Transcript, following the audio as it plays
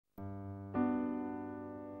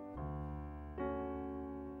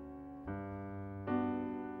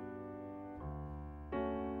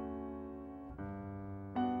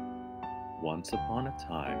Once upon a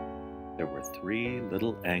time, there were three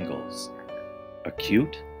little angles: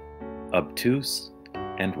 acute, obtuse,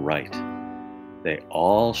 and right. They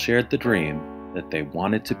all shared the dream that they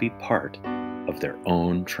wanted to be part of their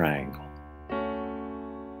own triangle.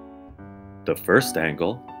 The first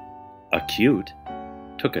angle, acute,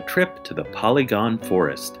 took a trip to the polygon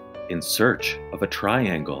forest in search of a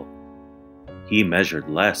triangle. He measured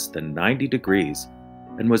less than 90 degrees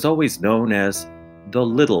and was always known as the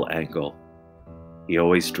little angle. He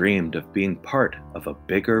always dreamed of being part of a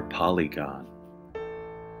bigger polygon.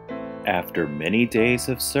 After many days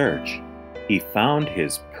of search, he found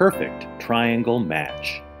his perfect triangle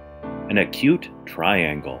match, an acute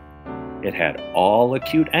triangle. It had all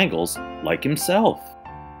acute angles like himself.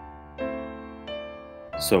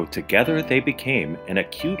 So together they became an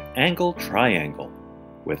acute angle triangle,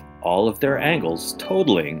 with all of their angles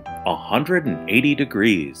totaling 180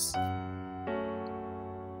 degrees.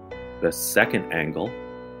 The second angle,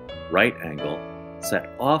 right angle, set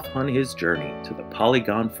off on his journey to the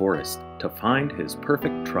polygon forest to find his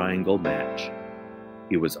perfect triangle match.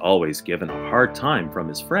 He was always given a hard time from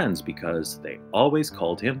his friends because they always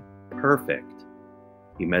called him perfect.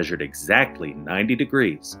 He measured exactly 90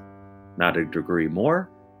 degrees, not a degree more,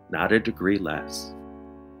 not a degree less.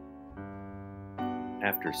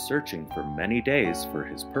 After searching for many days for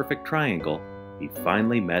his perfect triangle, he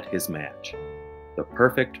finally met his match, the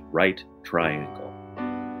perfect right triangle.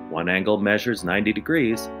 One angle measures 90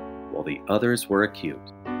 degrees, while the others were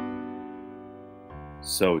acute.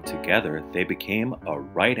 So together they became a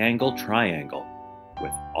right angle triangle,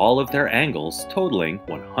 with all of their angles totaling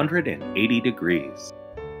 180 degrees.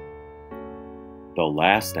 The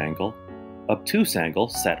last angle, obtuse angle,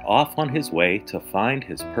 set off on his way to find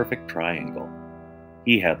his perfect triangle.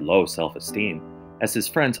 He had low self-esteem, as his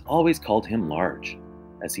friends always called him large,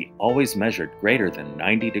 as he always measured greater than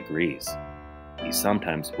 90 degrees. He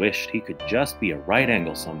sometimes wished he could just be a right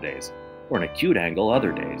angle some days, or an acute angle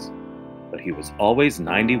other days, but he was always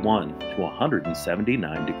 91 to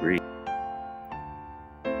 179 degrees.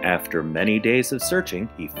 After many days of searching,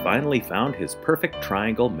 he finally found his perfect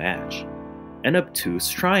triangle match, an obtuse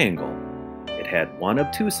triangle. It had one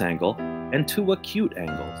obtuse angle and two acute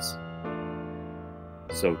angles.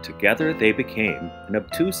 So together they became an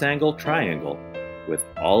obtuse angle triangle, with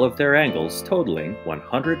all of their angles totaling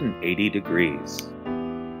 180 degrees.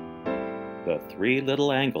 The three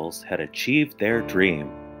little angles had achieved their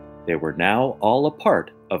dream. They were now all a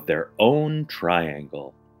part of their own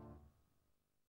triangle.